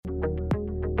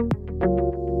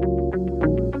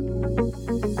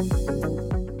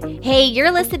Hey,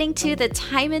 you're listening to the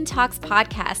Time and Talks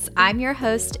podcast. I'm your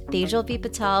host, Tejal V.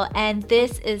 Patel, and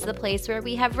this is the place where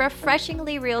we have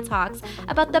refreshingly real talks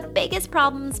about the biggest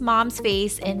problems moms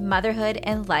face in motherhood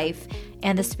and life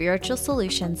and the spiritual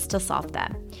solutions to solve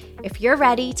them. If you're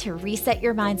ready to reset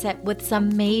your mindset with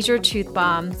some major truth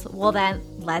bombs, well then,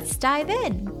 let's dive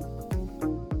in.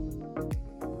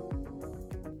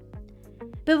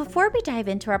 But before we dive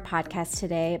into our podcast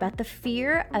today about the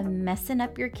fear of messing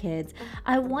up your kids,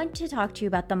 I want to talk to you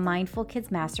about the Mindful Kids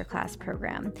Masterclass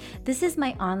program. This is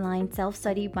my online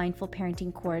self-study mindful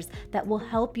parenting course that will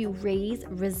help you raise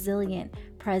resilient,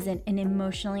 present, and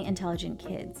emotionally intelligent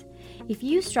kids. If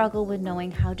you struggle with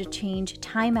knowing how to change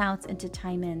timeouts into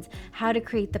time-ins, how to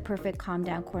create the perfect calm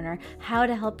down corner, how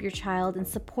to help your child and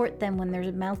support them when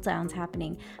there's meltdowns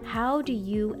happening, how do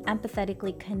you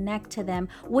empathetically connect to them?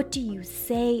 What do you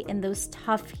say in those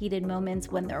tough, heated moments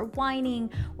when they're whining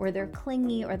or they're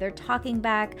clingy or they're talking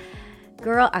back?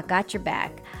 Girl, I got your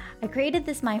back. I created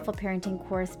this mindful parenting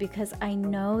course because I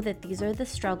know that these are the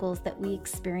struggles that we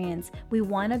experience. We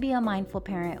want to be a mindful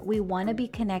parent. We want to be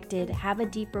connected, have a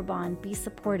deeper bond, be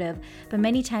supportive. But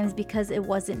many times because it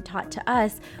wasn't taught to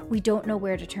us, we don't know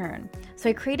where to turn. So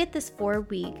I created this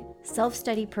 4-week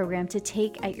self-study program to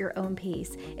take at your own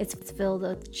pace. It's filled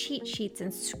with cheat sheets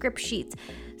and script sheets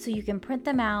so you can print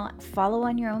them out, follow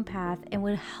on your own path, and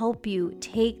would help you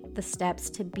take the steps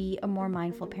to be a more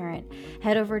mindful parent.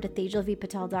 Head over to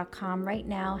tejalvpatel.com right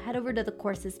now, head over to the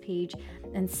courses page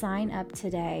and sign up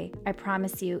today. I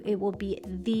promise you it will be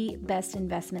the best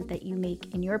investment that you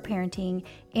make in your parenting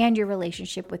and your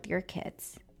relationship with your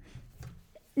kids.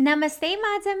 Namaste,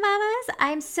 mods and mamas.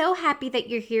 I'm so happy that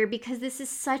you're here because this is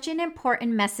such an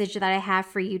important message that I have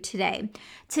for you today.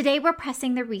 Today, we're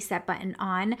pressing the reset button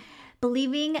on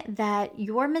believing that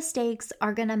your mistakes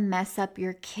are going to mess up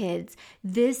your kids.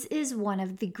 This is one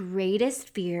of the greatest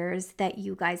fears that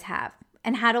you guys have.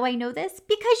 And how do I know this?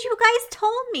 Because you guys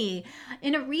told me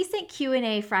in a recent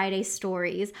Q&A Friday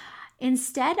stories.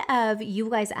 Instead of you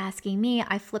guys asking me,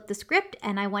 I flipped the script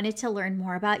and I wanted to learn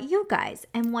more about you guys.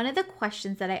 And one of the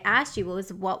questions that I asked you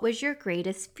was, what was your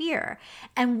greatest fear?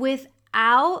 And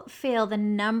without fail, the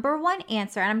number one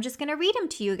answer, and I'm just going to read them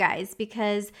to you guys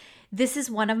because this is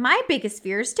one of my biggest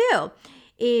fears too,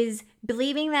 is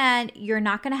believing that you're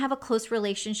not going to have a close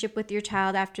relationship with your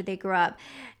child after they grow up,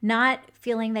 not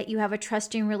feeling that you have a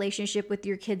trusting relationship with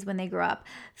your kids when they grow up,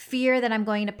 fear that I'm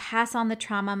going to pass on the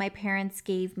trauma my parents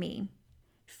gave me,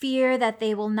 fear that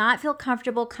they will not feel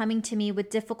comfortable coming to me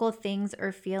with difficult things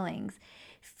or feelings,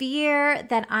 fear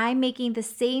that I'm making the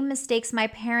same mistakes my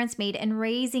parents made and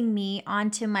raising me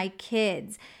onto my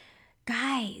kids.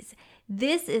 Guys,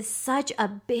 this is such a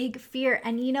big fear.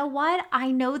 And you know what?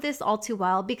 I know this all too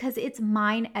well because it's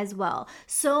mine as well.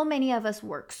 So many of us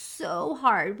work so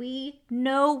hard. We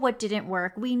know what didn't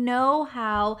work. We know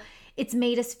how it's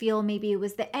made us feel. Maybe it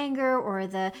was the anger or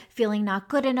the feeling not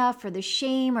good enough or the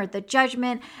shame or the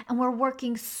judgment. And we're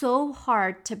working so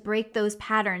hard to break those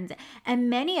patterns. And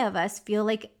many of us feel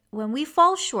like when we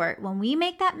fall short, when we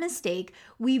make that mistake,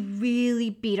 we really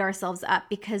beat ourselves up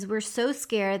because we're so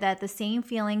scared that the same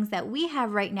feelings that we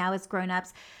have right now as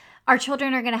grown-ups, our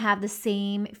children are going to have the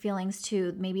same feelings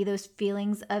too. Maybe those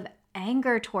feelings of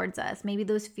anger towards us, maybe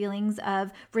those feelings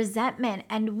of resentment,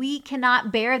 and we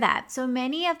cannot bear that. So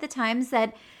many of the times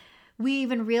that we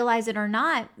even realize it or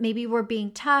not, maybe we're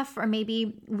being tough or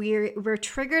maybe we're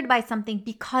triggered by something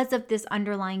because of this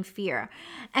underlying fear.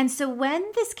 And so when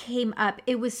this came up,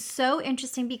 it was so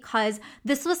interesting because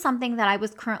this was something that I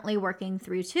was currently working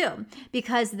through too.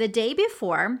 Because the day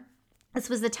before, this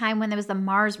was the time when there was the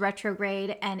Mars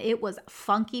retrograde and it was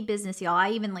funky business, y'all.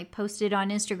 I even posted on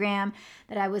Instagram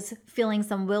that I was feeling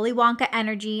some Willy Wonka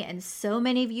energy and so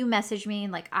many of you messaged me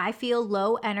and I feel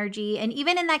low energy. And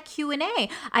even in that Q&A,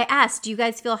 I asked, do you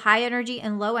guys feel high energy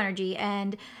and low energy?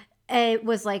 And it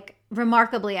was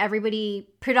remarkably, everybody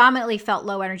predominantly felt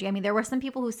low energy. I mean, there were some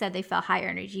people who said they felt higher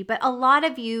energy, but a lot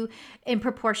of you in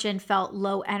proportion felt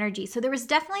low energy. So there was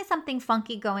definitely something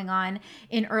funky going on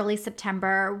in early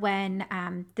September when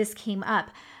this came up.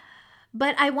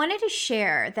 But I wanted to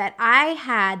share that I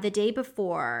had the day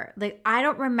before, I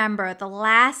don't remember the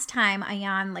last time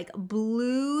Ayan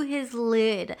blew his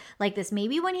lid like this,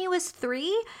 maybe when he was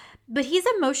 3. But he's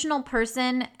an emotional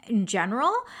person in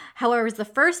general. However, it was the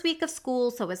first week of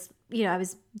school, so I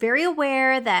was very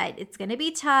aware that it's going to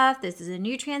be tough. This is a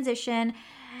new transition,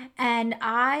 and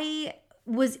I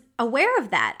was aware of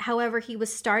that. However, he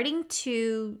was starting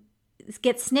to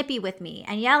get snippy with me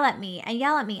and yell at me.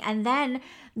 And then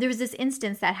there was this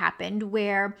instance that happened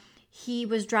where he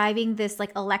was driving this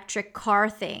like electric car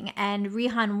thing and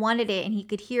Rihan wanted it and he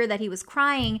could hear that he was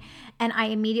crying. And I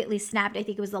immediately snapped. I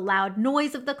think it was the loud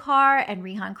noise of the car and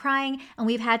Rihan crying. And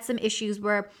we've had some issues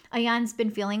where Ayan's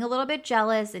been feeling a little bit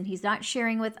jealous and he's not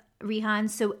sharing with Rihan.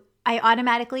 So I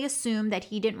automatically assumed that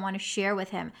he didn't want to share with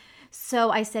him.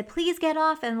 So I said, please get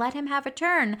off and let him have a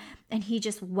turn. And he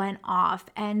just went off.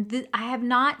 And I have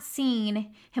not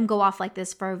seen him go off like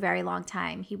this for a very long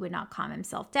time. He would not calm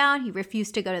himself down. He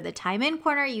refused to go to the time in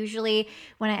corner. Usually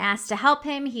when I asked to help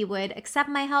him, he would accept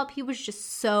my help. He was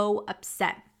just so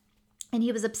upset. And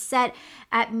he was upset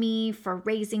at me for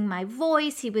raising my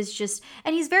voice. He was just,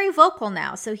 and he's very vocal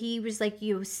now. So he was like,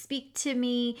 you speak to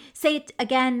me, say it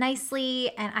again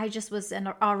nicely. And I just was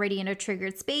already in a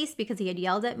triggered space because he had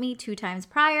yelled at me 2 times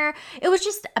prior. It was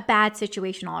just a bad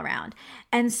situation all around.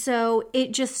 And so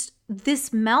this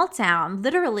meltdown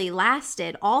literally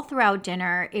lasted all throughout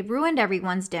dinner. It ruined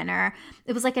everyone's dinner.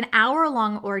 It was like an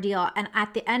hour-long ordeal. And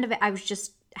at the end of it, I was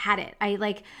just had it.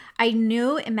 I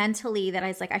knew mentally that I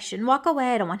was like, I shouldn't walk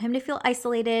away. I don't want him to feel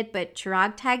isolated, but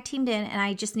Chirag tag teamed in and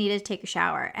I just needed to take a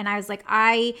shower. And I was like,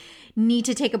 I need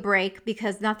to take a break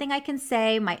because nothing I can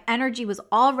say. My energy was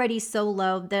already so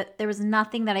low that there was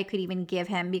nothing that I could even give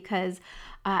him because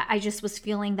I just was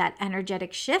feeling that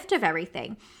energetic shift of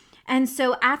everything. And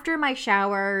so after my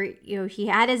shower, he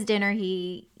had his dinner,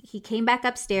 he came back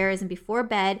upstairs and before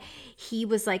bed, he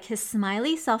was like his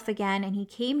smiley self again. And he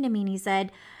came to me and he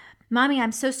said, Mommy,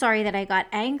 I'm so sorry that I got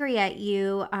angry at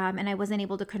you and I wasn't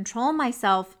able to control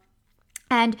myself.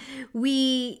 And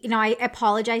I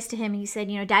apologized to him. He said,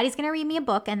 Daddy's going to read me a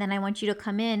book and then I want you to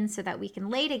come in so that we can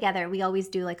lay together. We always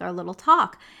do like our little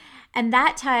talk. And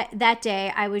that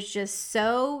day, I was just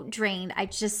so drained. I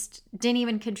just didn't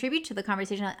even contribute to the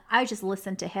conversation. I just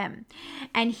listened to him.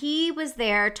 And he was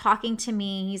there talking to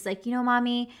me. He's like,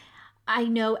 Mommy, I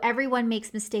know everyone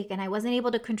makes mistakes and I wasn't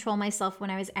able to control myself when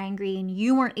I was angry and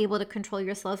you weren't able to control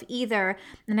yourself either.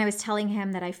 And I was telling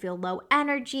him that I feel low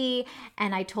energy.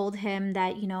 And I told him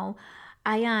that,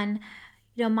 Ayan,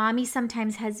 Mommy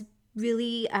sometimes has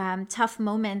really tough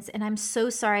moments and I'm so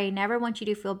sorry. I never want you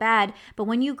to feel bad. But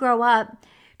when you grow up,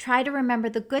 try to remember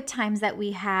the good times that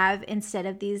we have instead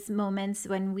of these moments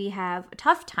when we have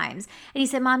tough times. And he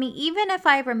said, Mommy, even if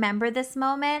I remember this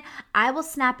moment, I will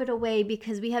snap it away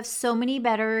because we have so many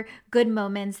better good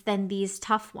moments than these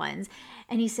tough ones.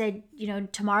 And he said,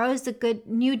 tomorrow is a good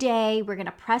new day. We're going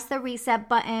to press the reset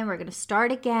button. We're going to start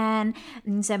again.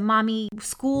 And he said, Mommy,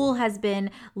 school has been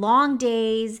long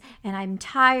days and I'm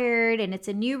tired and it's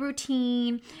a new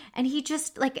routine. And he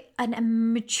just like a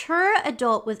mature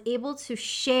adult was able to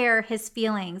share his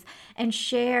feelings and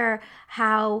share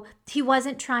how he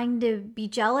wasn't trying to be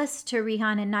jealous to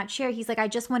Rihan and not share. He's like, I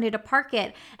just wanted to park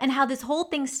it. And how this whole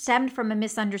thing stemmed from a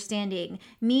misunderstanding,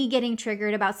 me getting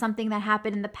triggered about something that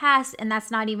happened in the past. And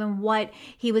that's not even what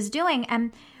he was doing.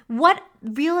 And what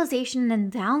realization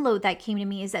and download that came to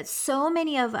me is that so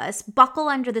many of us buckle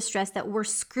under the stress that we're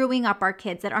screwing up our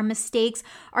kids, that our mistakes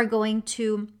are going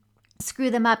to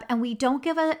screw them up, and we don't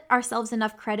give ourselves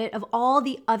enough credit of all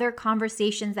the other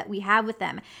conversations that we have with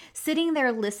them. Sitting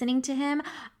there listening to him,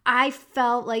 I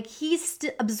felt like he's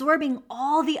absorbing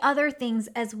all the other things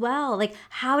as well, like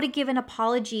how to give an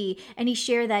apology. And he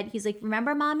shared that he's like,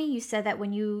 remember, Mommy, you said that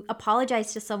when you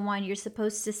apologize to someone, you're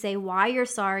supposed to say why you're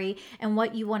sorry and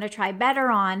what you want to try better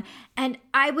on. And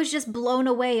I was just blown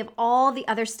away of all the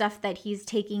other stuff that he's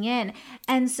taking in.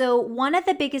 And so one of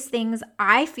the biggest things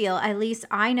I feel, at least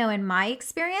I know in my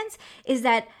experience, is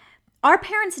that our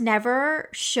parents never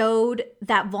showed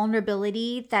that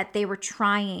vulnerability that they were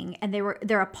trying and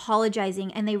they're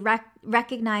apologizing and they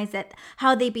recognized that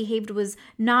how they behaved was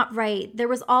not right. There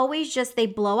was always just they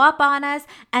blow up on us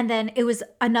and then it was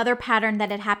another pattern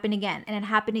that had happened again and it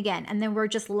happened again and then we're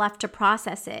just left to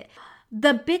process it.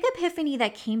 The big epiphany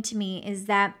that came to me is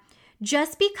that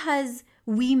just because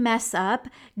we mess up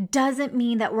doesn't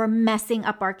mean that we're messing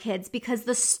up our kids, because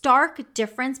the stark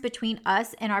difference between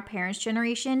us and our parents'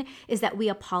 generation is that we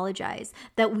apologize,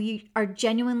 that we are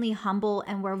genuinely humble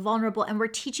and we're vulnerable, and we're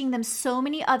teaching them so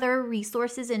many other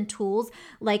resources and tools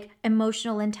like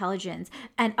emotional intelligence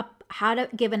and how to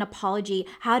give an apology,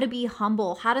 how to be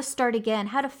humble, how to start again,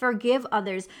 how to forgive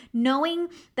others, knowing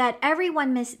that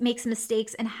everyone makes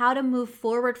mistakes and how to move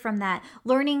forward from that,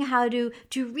 learning how to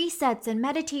do resets and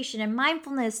meditation and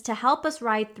mindfulness to help us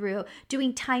ride through,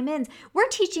 doing time-ins. We're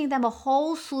teaching them a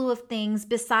whole slew of things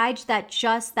besides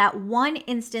just that one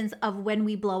instance of when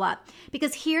we blow up.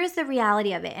 Because here's the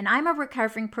reality of it, and I'm a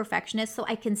recovering perfectionist, so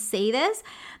I can say this,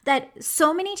 that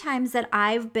so many times that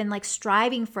I've been like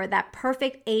striving for that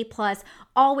perfect A+ plus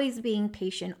always being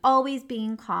patient, always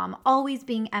being calm, always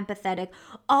being empathetic,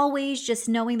 always just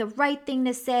knowing the right thing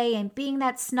to say and being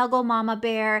that snuggle mama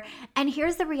bear. And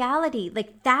here's the reality,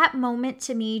 like that moment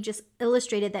to me just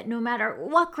illustrated that no matter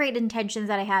what great intentions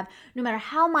that I have, no matter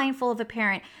how mindful of a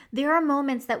parent, there are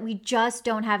moments that we just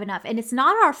don't have enough. And it's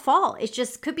not our fault. It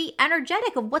just could be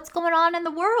energetic of what's going on in the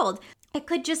world. It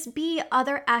could just be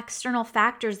other external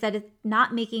factors that is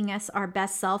not making us our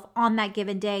best self on that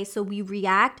given day. So we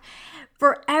react.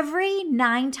 For every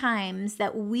 9 times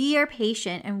that we are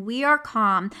patient and we are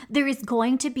calm, there is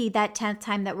going to be that 10th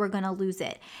time that we're going to lose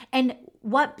it. And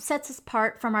what sets us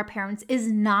apart from our parents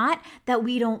is not that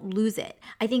we don't lose it.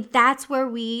 I think that's where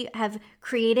we have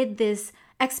created this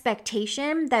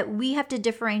expectation that we have to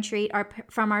differentiate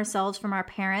from ourselves, from our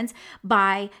parents,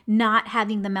 by not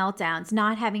having the meltdowns,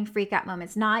 not having freak out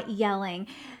moments, not yelling.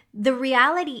 The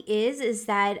reality is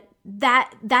that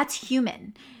that's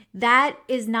human. That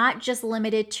is not just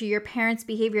limited to your parents'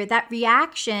 behavior. That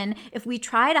reaction, if we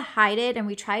try to hide it and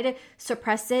we try to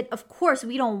suppress it, of course,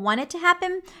 we don't want it to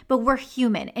happen, but we're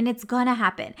human and it's gonna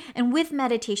happen. And with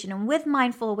meditation and with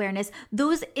mindful awareness,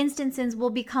 those instances will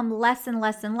become less and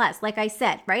less and less. Like I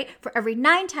said, right? For every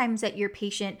 9 times that you're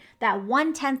patient, that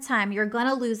 1/10th time, you're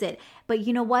gonna lose it. But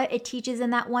you know what? It teaches in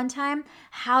that one time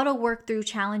how to work through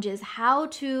challenges, how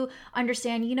to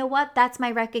understand, you know what? That's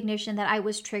my recognition that I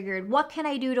was triggered. What can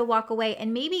I do to walk away?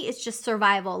 And maybe it's just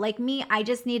survival. Like me, I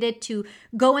just needed to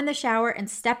go in the shower and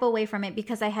step away from it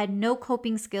because I had no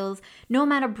coping skills. No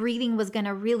amount of breathing was going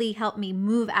to really help me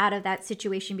move out of that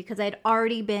situation because I had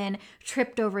already been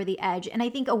tripped over the edge. And I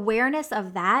think awareness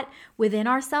of that within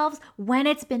ourselves, when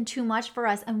it's been too much for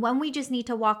us and when we just need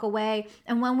to walk away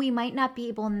and when we might not be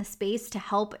able in the space to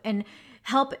help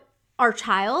our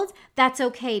child, that's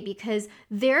okay because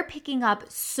they're picking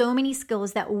up so many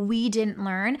skills that we didn't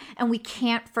learn, and we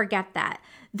can't forget that.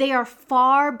 They are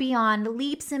far beyond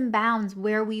leaps and bounds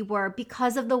where we were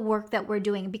because of the work that we're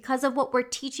doing, because of what we're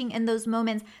teaching in those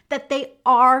moments that they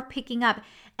are picking up.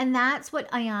 And that's what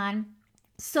Ayan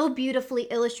so beautifully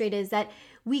illustrated, is that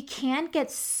we can't get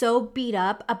so beat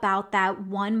up about that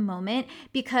one moment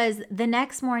because the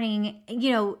next morning, and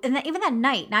even that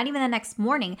night, not even the next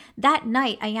morning, that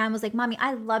night, Ayan was like, Mommy,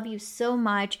 I love you so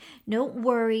much. Don't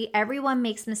worry. Everyone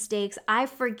makes mistakes. I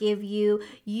forgive you.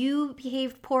 You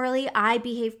behaved poorly. I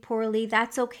behaved poorly.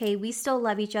 That's okay. We still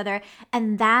love each other.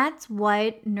 And that's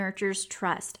what nurtures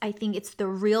trust. I think it's the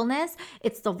realness.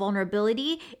 It's the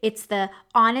vulnerability. It's the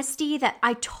honesty that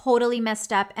I totally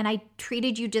messed up and I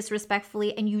treated you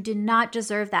disrespectfully and you did not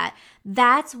deserve that.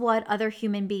 That's what other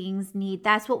human beings need.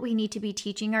 That's what we need to be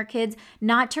teaching our kids,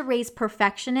 not to raise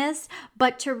perfectionists,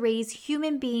 but to raise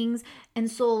human beings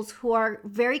and souls who are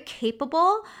very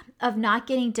capable of not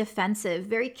getting defensive,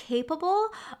 very capable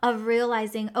of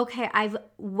realizing, okay, I've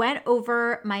went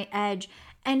over my edge.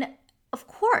 And of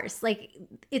course, like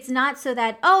it's not so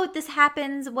that, oh, this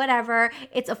happens, whatever.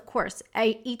 It's of course,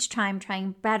 each time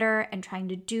trying better and trying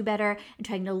to do better and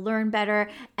trying to learn better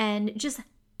and just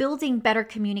building better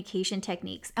communication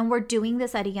techniques. And we're doing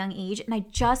this at a young age. And I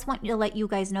just want to let you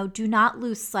guys know, do not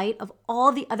lose sight of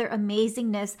all the other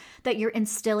amazingness that you're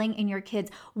instilling in your kids.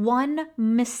 One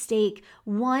mistake,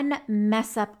 one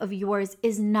mess up of yours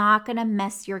is not going to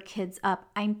mess your kids up.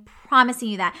 I'm promising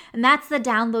you that. And that's the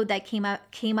download that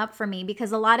came up for me,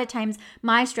 because a lot of times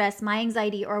my stress, my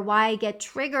anxiety, or why I get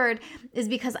triggered is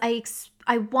because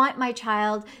I want my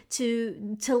child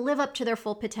to live up to their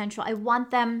full potential. I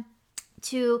want them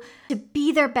to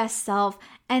be their best self.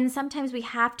 And sometimes we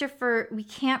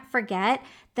can't forget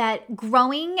that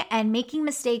growing and making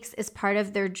mistakes is part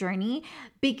of their journey.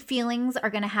 Big feelings are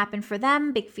going to happen for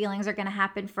them. Big feelings are going to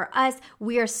happen for us.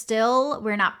 We're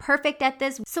not perfect at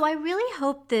this. So I really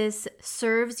hope this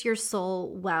serves your soul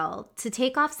well, to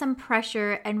take off some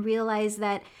pressure and realize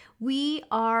that we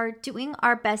are doing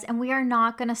our best and we are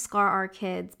not going to scar our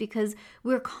kids, because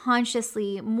we're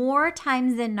consciously, more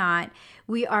times than not,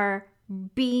 we are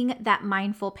being that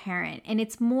mindful parent. And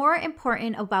it's more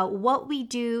important about what we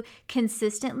do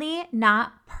consistently,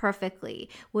 not perfectly.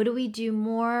 What do we do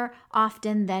more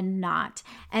often than not?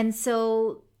 And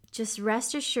so just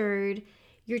rest assured,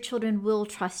 your children will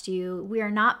trust you. We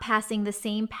are not passing the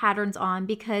same patterns on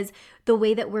because the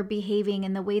way that we're behaving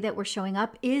and the way that we're showing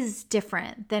up is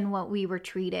different than what we were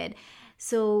treated.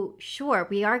 So sure,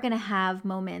 we are going to have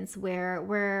moments where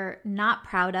we're not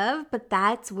proud of, but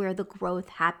that's where the growth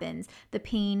happens. The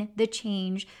pain, the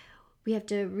change. We have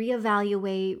to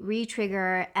reevaluate,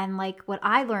 re-trigger. And like what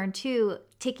I learned too,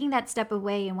 taking that step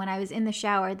away. And when I was in the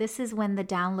shower, this is when the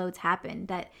downloads happened,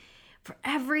 that for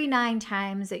every 9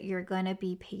 times that you're going to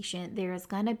be patient, there is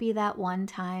going to be that one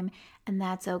time, and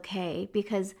that's okay,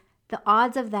 because the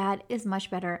odds of that is much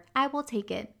better. I will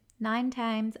take it. 9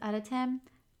 times out of 10,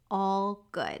 all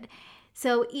good.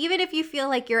 So even if you feel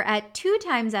like you're at 2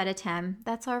 times out of 10,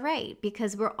 that's all right,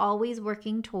 because we're always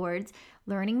working towards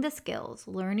learning the skills,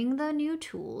 learning the new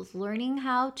tools, learning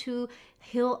how to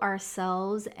heal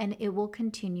ourselves, and it will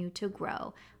continue to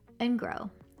grow and grow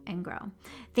and grow.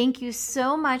 Thank you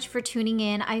so much for tuning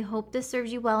in. I hope this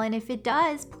serves you well. And if it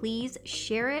does, please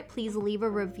share it. Please leave a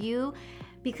review,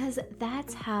 because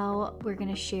that's how we're going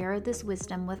to share this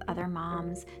wisdom with other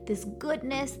moms, this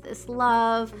goodness, this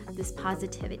love, this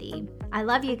positivity. I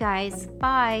love you guys.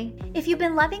 Bye. If you've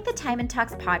been loving the Time and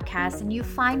Talks podcast and you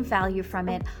find value from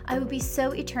it, I would be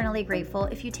so eternally grateful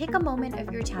if you take a moment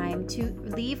of your time to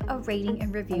leave a rating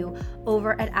and review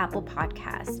over at Apple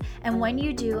Podcasts. And when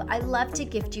you do, I love to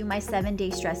gift you my 7-day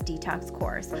stress detox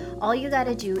course. All you got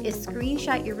to do is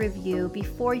screenshot your review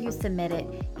before you submit it,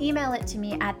 email it to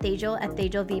me at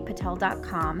thejalvpatel.com,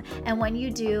 and when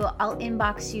you do, I'll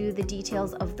inbox you the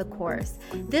details of the course.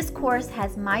 This course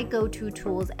has my go-to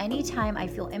tools anytime I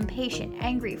feel impatient,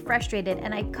 angry, frustrated,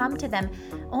 and I come to them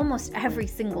almost every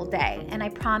single day. And I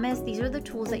promise these are the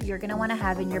tools that you're going to want to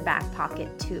have in your back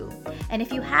pocket too. And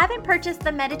if you haven't purchased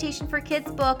the Meditation for Kids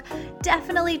book,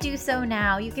 definitely do so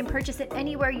now. You can purchase it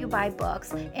anywhere you buy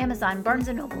books: Amazon, Barnes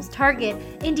 & Noble, Target,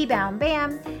 IndieBound,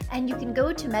 BAM, and you can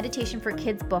go to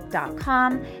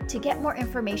meditationforkidsbook.com to get more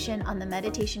information on the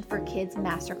Meditation for Kids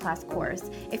Masterclass course.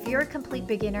 If you're a complete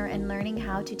beginner and learning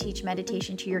how to teach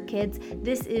meditation to your kids,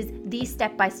 this is the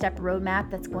step-by-step roadmap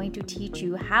that's going to teach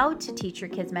you how to teach your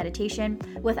kids meditation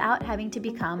without having to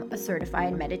become a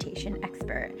certified meditation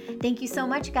expert. Thank you so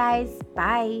much, guys.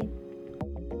 Bye.